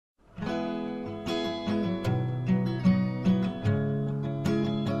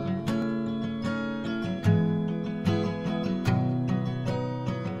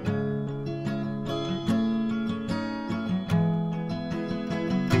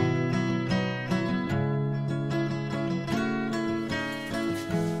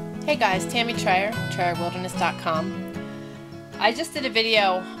Hey guys, Tammy Trayer, TrayerWilderness.com. I just did a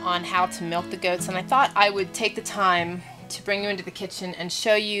video on how to milk the goats, and I thought I would take the time to bring you into the kitchen and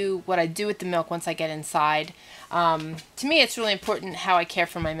show you what I do with the milk once I get inside. To me, it's really important how I care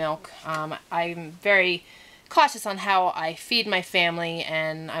for my milk. I'm very cautious on how I feed my family,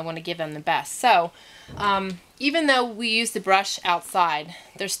 and I want to give them the best. So, even though we use the brush outside,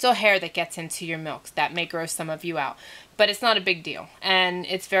 there's still hair that gets into your milk. That may gross some of you out, but it's not a big deal, and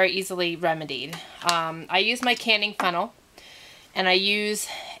it's very easily remedied. I use my canning funnel, and I use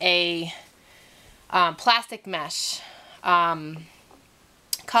a plastic mesh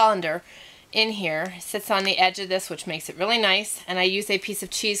colander in here. It sits on the edge of this, which makes it really nice, and I use a piece of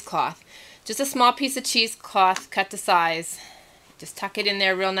cheesecloth. Just a small piece of cheesecloth cut to size. Just tuck it in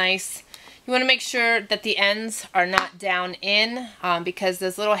there real nice. You want to make sure that the ends are not down in because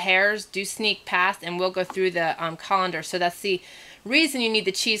those little hairs do sneak past and will go through the colander. So that's the reason you need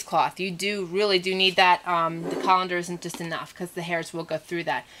the cheesecloth. You really do need that. The colander isn't just enough because the hairs will go through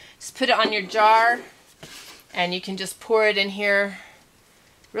that. Just put it on your jar and you can just pour it in here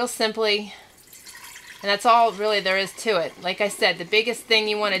real simply. And that's all really there is to it. Like I said, the biggest thing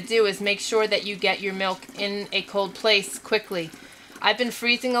you want to do is make sure that you get your milk in a cold place quickly. I've been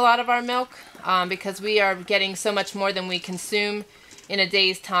freezing a lot of our milk because we are getting so much more than we consume in a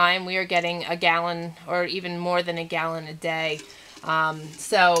day's time. We are getting a gallon or even more than a gallon a day.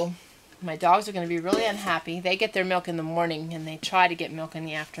 So my dogs are going to be really unhappy. They get their milk in the morning and they try to get milk in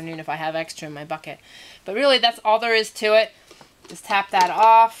the afternoon if I have extra in my bucket. But really that's all there is to it. Just tap that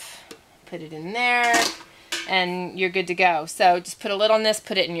off. Put it in there, and you're good to go. So just put a lid on this,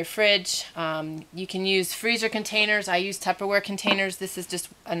 put it in your fridge. You can use freezer containers. I use Tupperware containers. This is just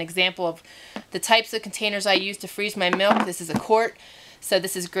an example of the types of containers I use to freeze my milk. This is a quart, so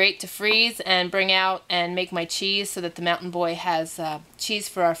this is great to freeze and bring out and make my cheese so that the Mountain Boy has cheese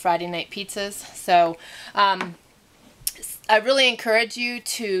for our Friday night pizzas. So I really encourage you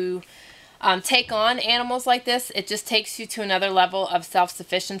to take on animals like this. It just takes you to another level of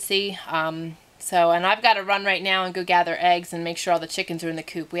self-sufficiency. And I've got to run right now and go gather eggs and make sure all the chickens are in the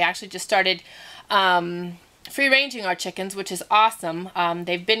coop. We actually just started free-ranging our chickens, which is awesome.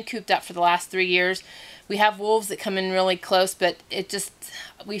 They've been cooped up for the last 3 years. We have wolves that come in really close, but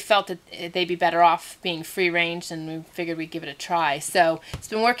we felt that they'd be better off being free-ranged, and we figured we'd give it a try. So it's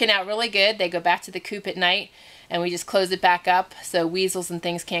been working out really good. They go back to the coop at night, and we just close it back up so weasels and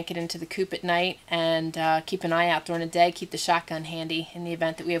things can't get into the coop at night, and keep an eye out during the day. Keep the shotgun handy in the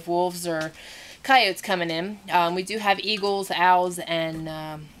event that we have wolves or coyotes coming in. We do have eagles, owls, and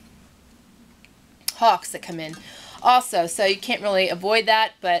hawks that come in also, so you can't really avoid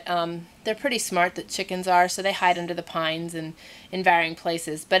that, but they're pretty smart, the chickens are, so they hide under the pines and in varying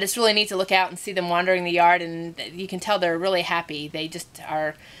places. But it's really neat to look out and see them wandering the yard, and you can tell they're really happy. They just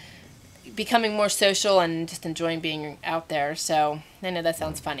are becoming more social and just enjoying being out there. So I know that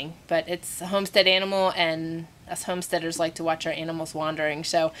sounds funny, but it's a homestead animal, and us homesteaders like to watch our animals wandering.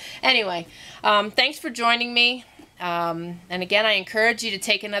 So anyway, thanks for joining me. And again, I encourage you to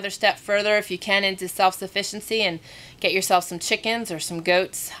take another step further if you can into self-sufficiency and get yourself some chickens or some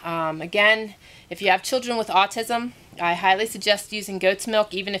goats. Again, if you have children with autism, I highly suggest using goat's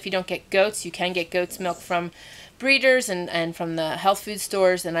milk. Even if you don't get goats, you can get goat's milk from breeders and from the health food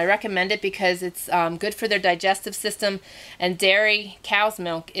stores, and I recommend it because it's good for their digestive system. And dairy, cow's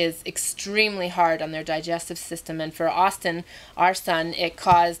milk, is extremely hard on their digestive system, and for Austin, our son, it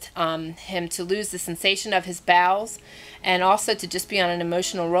caused him to lose the sensation of his bowels and also to just be on an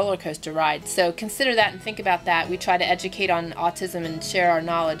emotional roller coaster ride. So consider that and think about that. We try to educate on autism and share our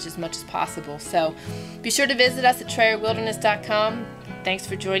knowledge as much as possible. So be sure to visit us at TrayerWilderness.com. Thanks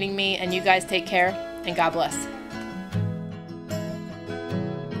for joining me, and you guys take care, and God bless.